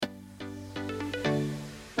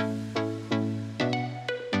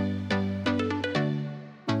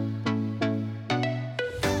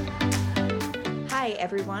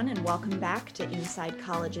everyone, and welcome back to Inside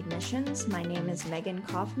College Admissions. My name is Megan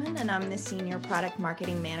Kaufman, and I'm the Senior Product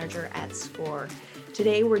Marketing Manager at SCORE.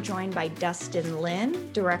 Today, we're joined by Dustin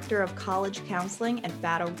Lin, Director of College Counseling at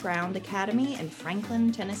Battleground Academy in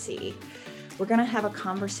Franklin, Tennessee. We're going to have a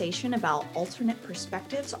conversation about alternate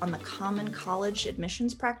perspectives on the common college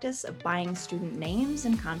admissions practice of buying student names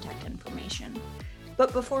and contact information.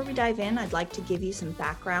 But before we dive in, I'd like to give you some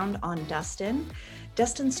background on Dustin.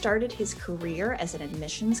 Dustin started his career as an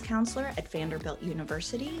admissions counselor at Vanderbilt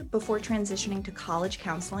University before transitioning to college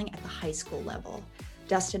counseling at the high school level.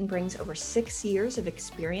 Dustin brings over 6 years of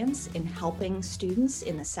experience in helping students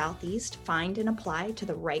in the Southeast find and apply to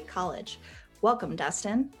the right college. Welcome,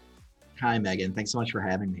 Dustin. Hi, Megan. Thanks so much for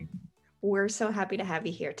having me. We're so happy to have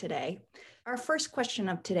you here today. Our first question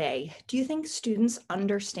of today, do you think students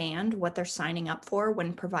understand what they're signing up for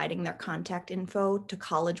when providing their contact info to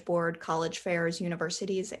College Board, college fairs,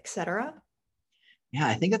 universities, etc.? Yeah,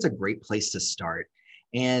 I think that's a great place to start.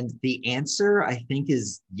 And the answer, I think,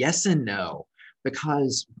 is yes and no,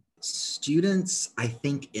 because students, I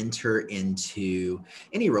think, enter into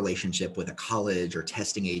any relationship with a college or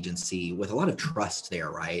testing agency with a lot of trust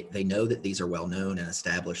there, right? They know that these are well-known and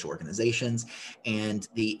established organizations, and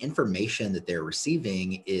the information that they're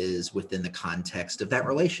receiving is within the context of that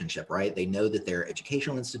relationship, right? They know that they're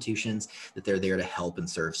educational institutions, that they're there to help and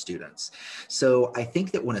serve students. So I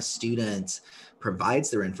think that when a student provides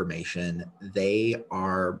their information, they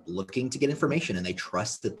are looking to get information and they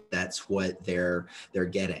trust that that's what they're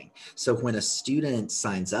getting. So when a student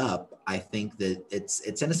signs up, I think that it's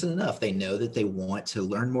innocent enough. They know that they want to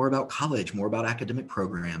learn more about college, more about academic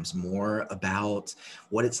programs, more about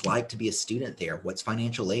what it's like to be a student there, what's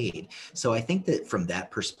financial aid. So I think that from that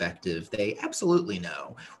perspective, they absolutely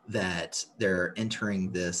know that they're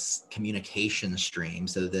entering this communication stream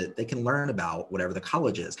so that they can learn about whatever the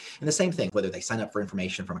college is. And the same thing, whether they sign up for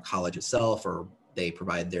information from a college itself or they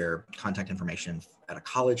provide their contact information at a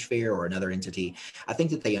college fair or another entity, I think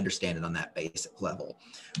that they understand it on that basic level.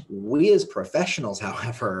 We as professionals,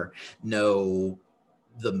 however, know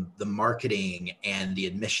the marketing and the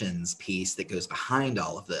admissions piece that goes behind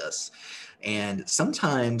all of this. And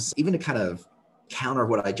sometimes, even to kind of counter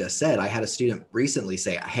what I just said, I had a student recently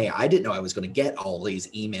say, hey, I didn't know I was going to get all these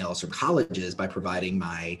emails from colleges by providing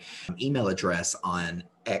my email address on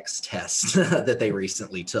X test that they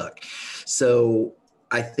recently took. So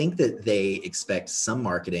I think that they expect some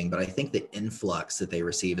marketing, but I think the influx that they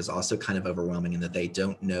receive is also kind of overwhelming in that they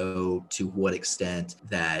don't know to what extent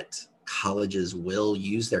that colleges will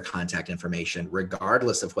use their contact information,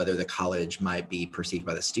 regardless of whether the college might be perceived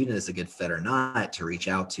by the student as a good fit or not, to reach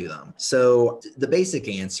out to them. So the basic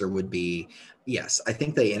answer would be, yes, I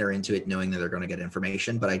think they enter into it knowing that they're going to get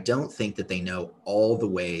information, but I don't think that they know all the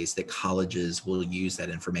ways that colleges will use that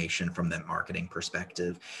information from that marketing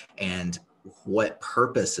perspective and what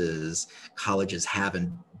purposes colleges have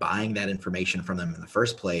in buying that information from them in the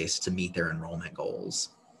first place to meet their enrollment goals.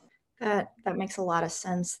 That makes a lot of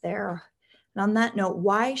sense there. And on that note,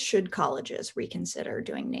 why should colleges reconsider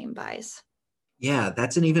doing name buys? Yeah,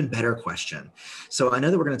 that's an even better question. So I know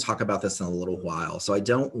that we're going to talk about this in a little while. So I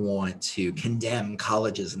don't want to condemn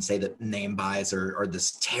colleges and say that name buys are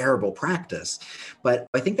this terrible practice. But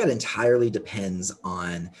I think that entirely depends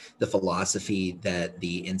on the philosophy that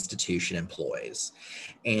the institution employs.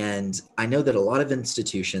 And I know that a lot of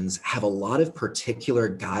institutions have a lot of particular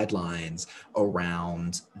guidelines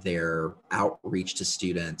around their outreach to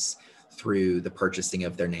students through the purchasing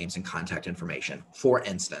of their names and contact information. For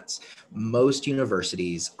instance, most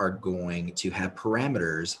universities are going to have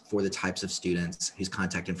parameters for the types of students whose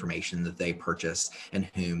contact information that they purchase and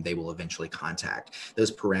whom they will eventually contact.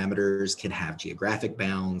 Those parameters can have geographic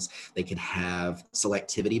bounds, they can have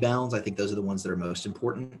selectivity bounds. I think those are the ones that are most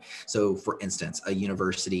important. So for instance, a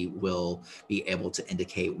university will be able to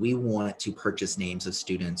indicate, we want to purchase names of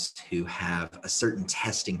students who have a certain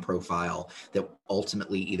testing profile that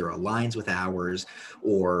ultimately either aligns with ours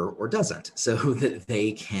or doesn't, so that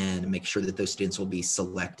they can make sure that those students will be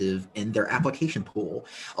selective in their application pool.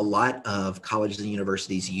 A lot of colleges and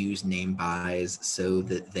universities use name buys so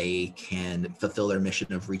that they can fulfill their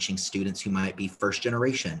mission of reaching students who might be first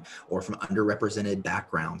generation or from underrepresented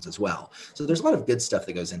backgrounds as well. So there's a lot of good stuff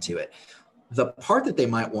that goes into it. The part that they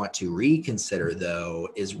might want to reconsider, though,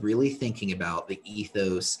 is really thinking about the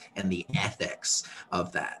ethos and the ethics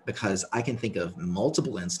of that, because I can think of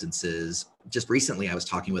multiple instances. Just recently, I was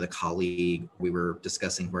talking with a colleague. We were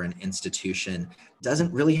discussing where an institution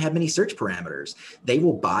doesn't really have many search parameters. They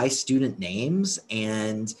will buy student names,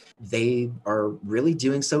 and they are really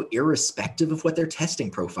doing so irrespective of what their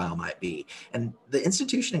testing profile might be. And the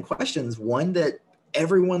institution in question is one that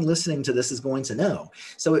everyone listening to this is going to know.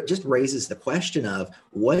 So it just raises the question of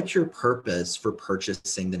what's your purpose for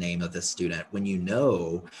purchasing the name of the student when you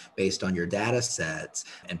know, based on your data sets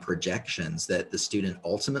and projections, that the student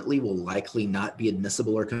ultimately will likely not be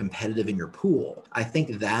admissible or competitive in your pool. I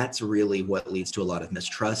think that's really what leads to a lot of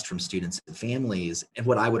mistrust from students and families, and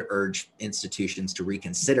what I would urge institutions to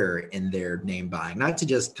reconsider in their name buying, not to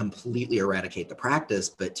just completely eradicate the practice,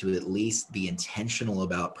 but to at least be intentional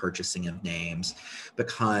about purchasing of names,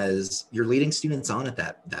 because you're leading students on at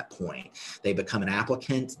that point. They become an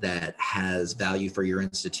applicant that has value for your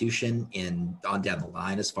institution on down the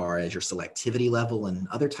line as far as your selectivity level and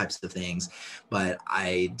other types of things. But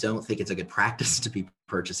I don't think it's a good practice to be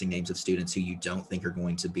purchasing names of students who you don't think are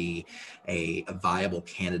going to be a viable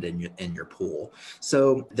candidate in your pool.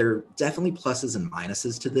 So there are definitely pluses and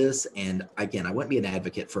minuses to this. And again, I wouldn't be an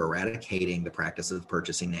advocate for eradicating the practice of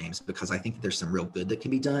purchasing names, because I think that there's some real good that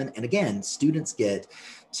can be done. And again, students get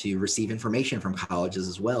to receive information from colleges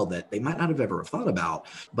as well that they might not have ever thought about.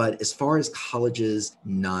 But as far as colleges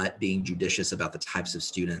not being judicious about the types of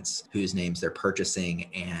students whose names they're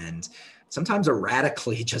purchasing, and sometimes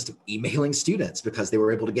erratically just emailing students because they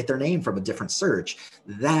were able to get their name from a different search,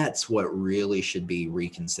 that's what really should be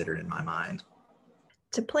reconsidered in my mind.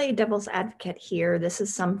 To play devil's advocate here, this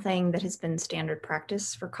is something that has been standard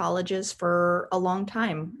practice for colleges for a long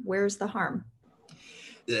time. Where's the harm?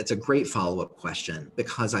 It's a great follow-up question,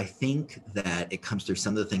 because I think that it comes through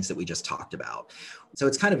some of the things that we just talked about. So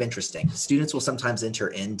it's kind of interesting. Students will sometimes enter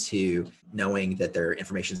into knowing that their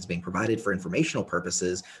information is being provided for informational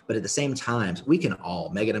purposes, but at the same time, we can all,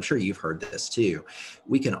 Megan, I'm sure you've heard this too,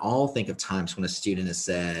 we can all think of times when a student has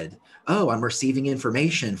said, oh, I'm receiving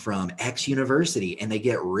information from X university, and they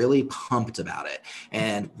get really pumped about it.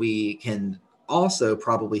 And we can also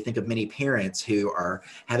probably think of many parents who are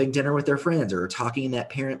having dinner with their friends or talking in that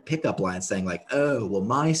parent pickup line saying like, oh, well,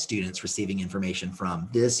 my student's receiving information from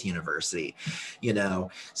this university,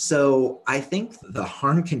 So I think the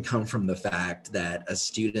harm can come from the fact that a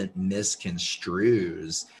student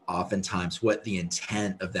misconstrues oftentimes what the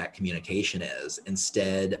intent of that communication is,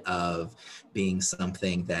 instead of being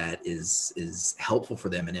something that is helpful for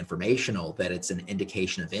them and informational, that it's an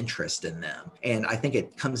indication of interest in them. And I think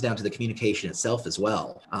it comes down to the communication itself as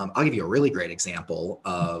well. I'll give you a really great example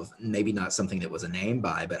of maybe not something that was a name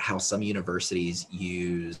buy, but how some universities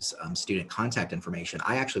use student contact information.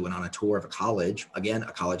 I actually went on a tour of a college, again,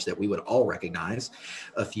 a college that we would all recognize,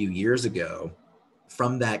 a few years ago.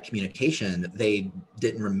 From that communication, they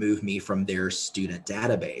didn't remove me from their student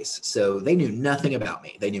database. So they knew nothing about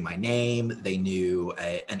me. They knew my name. They knew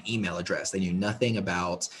an email address. They knew nothing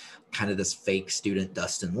about kind of this fake student,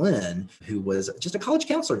 Dustin Lin, who was just a college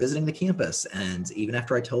counselor visiting the campus. And even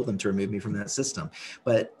after I told them to remove me from that system.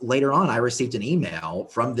 But later on, I received an email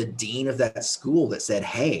from the dean of that school that said,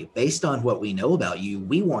 hey, based on what we know about you,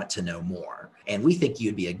 we want to know more. And we think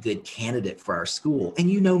you'd be a good candidate for our school. And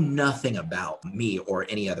you know nothing about me or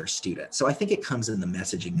any other student. So I think it comes in the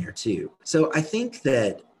messaging there too. So I think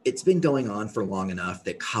that it's been going on for long enough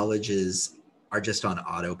that colleges are just on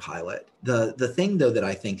autopilot. The thing, though, that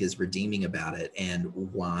I think is redeeming about it, and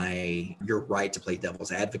why you're right to play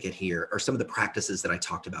devil's advocate here, are some of the practices that I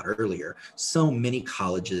talked about earlier. So many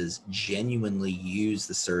colleges genuinely use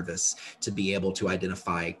the service to be able to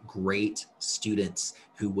identify great students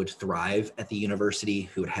who would thrive at the university,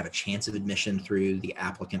 who would have a chance of admission through the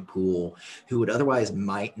applicant pool, who would otherwise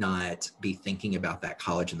might not be thinking about that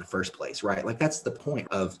college in the first place, right? Like, that's the point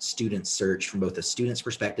of student search from both the student's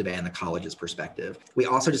perspective and the college's perspective. We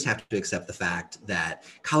also just have to accept the fact that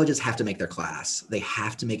colleges have to make their class. They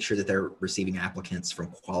have to make sure that they're receiving applicants from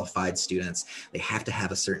qualified students. They have to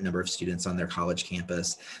have a certain number of students on their college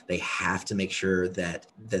campus. They have to make sure that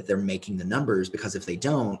they're making the numbers, because if they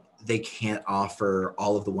don't, they can't offer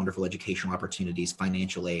all of the wonderful educational opportunities,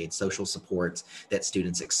 financial aid, social supports that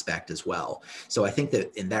students expect as well. So I think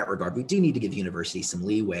that in that regard, we do need to give universities some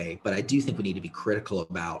leeway, but I do think we need to be critical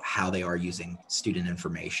about how they are using student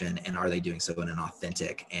information, and are they doing so in an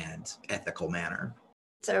authentic and ethical manner.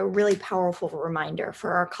 It's a really powerful reminder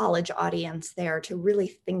for our college audience there to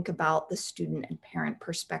really think about the student and parent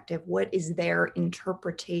perspective. What is their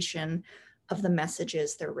interpretation of the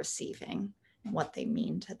messages they're receiving and what they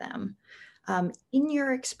mean to them? In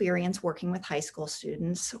your experience working with high school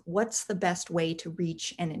students, what's the best way to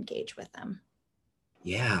reach and engage with them?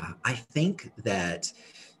 Yeah, I think that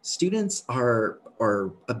students are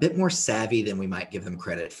a bit more savvy than we might give them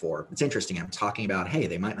credit for. It's interesting. I'm talking about, hey,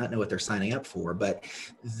 they might not know what they're signing up for, but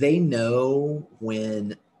they know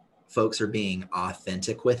when folks are being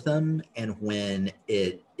authentic with them and when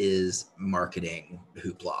it is marketing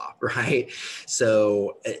hoopla, right?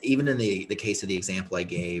 So even in the case of the example I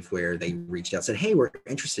gave where they reached out, said, hey, we're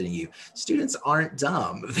interested in you. Students aren't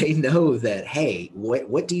dumb. They know that, hey,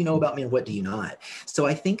 what do you know about me and what do you not? So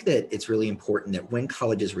I think that it's really important that when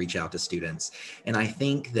colleges reach out to students, and I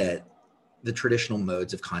think that the traditional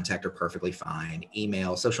modes of contact are perfectly fine.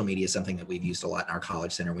 Email, social media is something that we've used a lot in our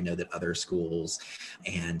college center. We know that other schools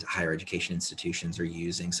and higher education institutions are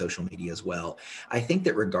using social media as well. I think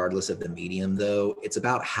that regardless of the medium, though, it's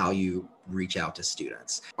about how you reach out to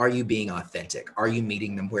students. Are you being authentic? Are you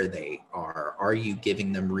meeting them where they are? Are you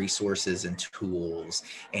giving them resources and tools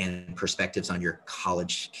and perspectives on your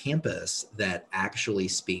college campus that actually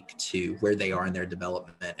speak to where they are in their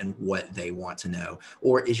development and what they want to know?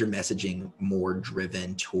 Or is your messaging more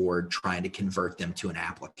driven toward trying to convert them to an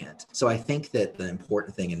applicant? So I think that the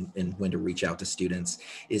important thing in when to reach out to students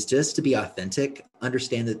is just to be authentic,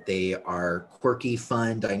 understand that they are quirky,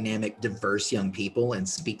 fun, dynamic, diverse young people, and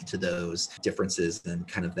speak to those differences and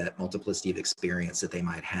kind of that multiplicity of experience that they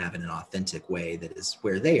might have in an authentic way that is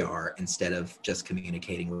where they are, instead of just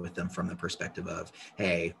communicating with them from the perspective of,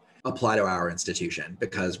 hey, apply to our institution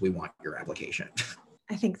because we want your application.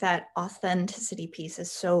 I think that authenticity piece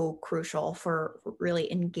is so crucial for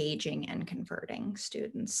really engaging and converting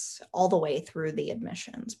students all the way through the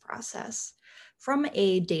admissions process. From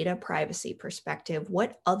a data privacy perspective,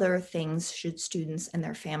 what other things should students and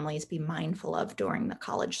their families be mindful of during the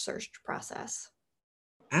college search process?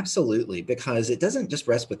 Absolutely, because it doesn't just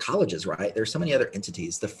rest with colleges, right? There's so many other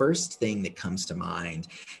entities. The first thing that comes to mind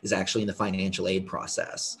is actually in the financial aid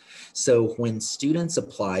process. So when students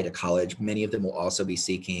apply to college, many of them will also be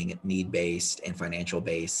seeking need-based and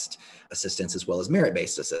financial-based assistance as well as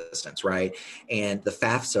merit-based assistance, right? And the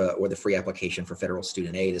FAFSA, or the free application for federal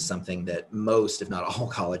student aid, is something that most, if not all,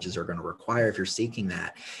 colleges are going to require if you're seeking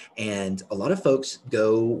that. And a lot of folks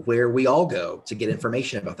go where we all go to get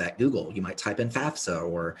information about that. Google. You might type in FAFSA,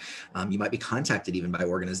 or you might be contacted even by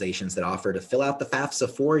organizations that offer to fill out the FAFSA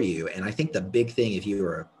for you. And I think the big thing, if you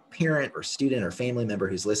are a parent or student or family member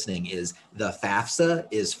who's listening, is the FAFSA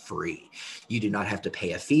is free. You do not have to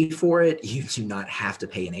pay a fee for it. You do not have to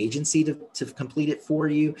pay an agency to complete it for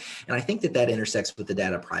you. And I think that intersects with the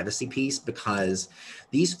data privacy piece, because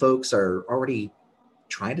these folks are already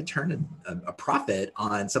trying to turn a profit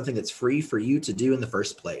on something that's free for you to do in the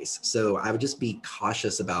first place. So I would just be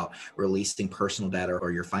cautious about releasing personal data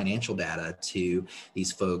or your financial data to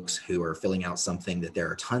these folks who are filling out something that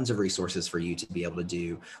there are tons of resources for you to be able to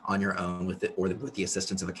do on your own with it, or with the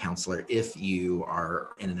assistance of a counselor, if you are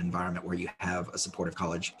in an environment where you have a supportive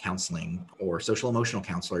college counseling or social emotional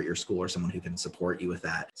counselor at your school, or someone who can support you with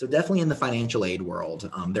that. So definitely in the financial aid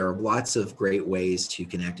world, there are lots of great ways to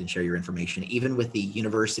connect and share your information, even with the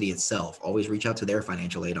university itself. Always reach out to their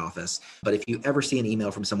financial aid office. But if you ever see an email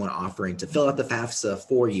from someone offering to fill out the FAFSA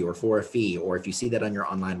for you or for a fee, or if you see that on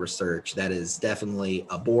your online research, that is definitely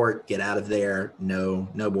abort, get out of there, no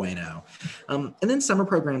bueno. And then summer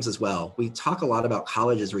programs as well. We talk a lot about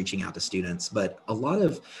colleges reaching out to students, but a lot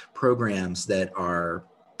of programs that are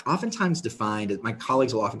oftentimes defined, my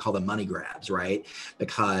colleagues will often call them money grabs, right?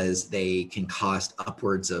 Because they can cost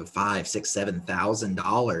upwards of $5,000, $6,000,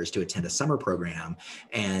 $7,000 to attend a summer program.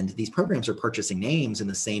 And these programs are purchasing names in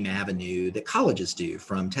the same avenue that colleges do,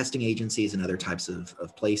 from testing agencies and other types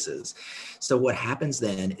of places. So what happens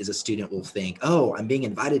then is a student will think, oh, I'm being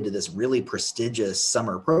invited to this really prestigious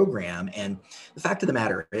summer program. And the fact of the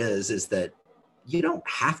matter is that you don't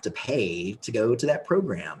have to pay to go to that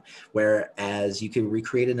program, whereas you could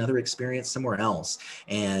recreate another experience somewhere else.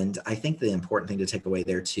 And I think the important thing to take away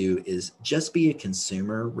there too is just be a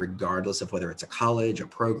consumer, regardless of whether it's a college, a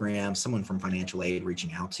program, someone from financial aid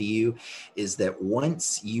reaching out to you, is that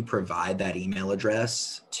once you provide that email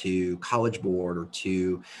address to College Board or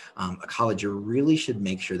to a college, you really should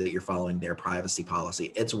make sure that you're following their privacy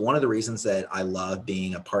policy. It's one of the reasons that I love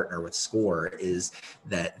being a partner with SCORE, is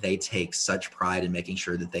that they take such pride in making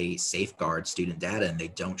sure that they safeguard student data and they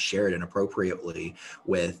don't share it inappropriately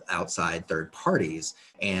with outside third parties.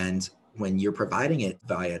 And when you're providing it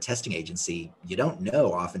via a testing agency, you don't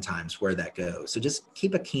know oftentimes where that goes. So just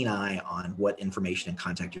keep a keen eye on what information and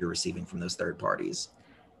contact you're receiving from those third parties.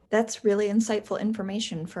 That's really insightful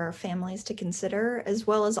information for our families to consider, as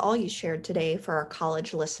well as all you shared today for our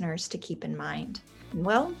college listeners to keep in mind.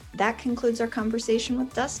 Well, that concludes our conversation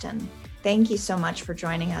with Dustin. Thank you so much for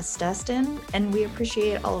joining us, Dustin, and we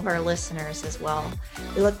appreciate all of our listeners as well.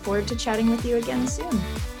 We look forward to chatting with you again soon.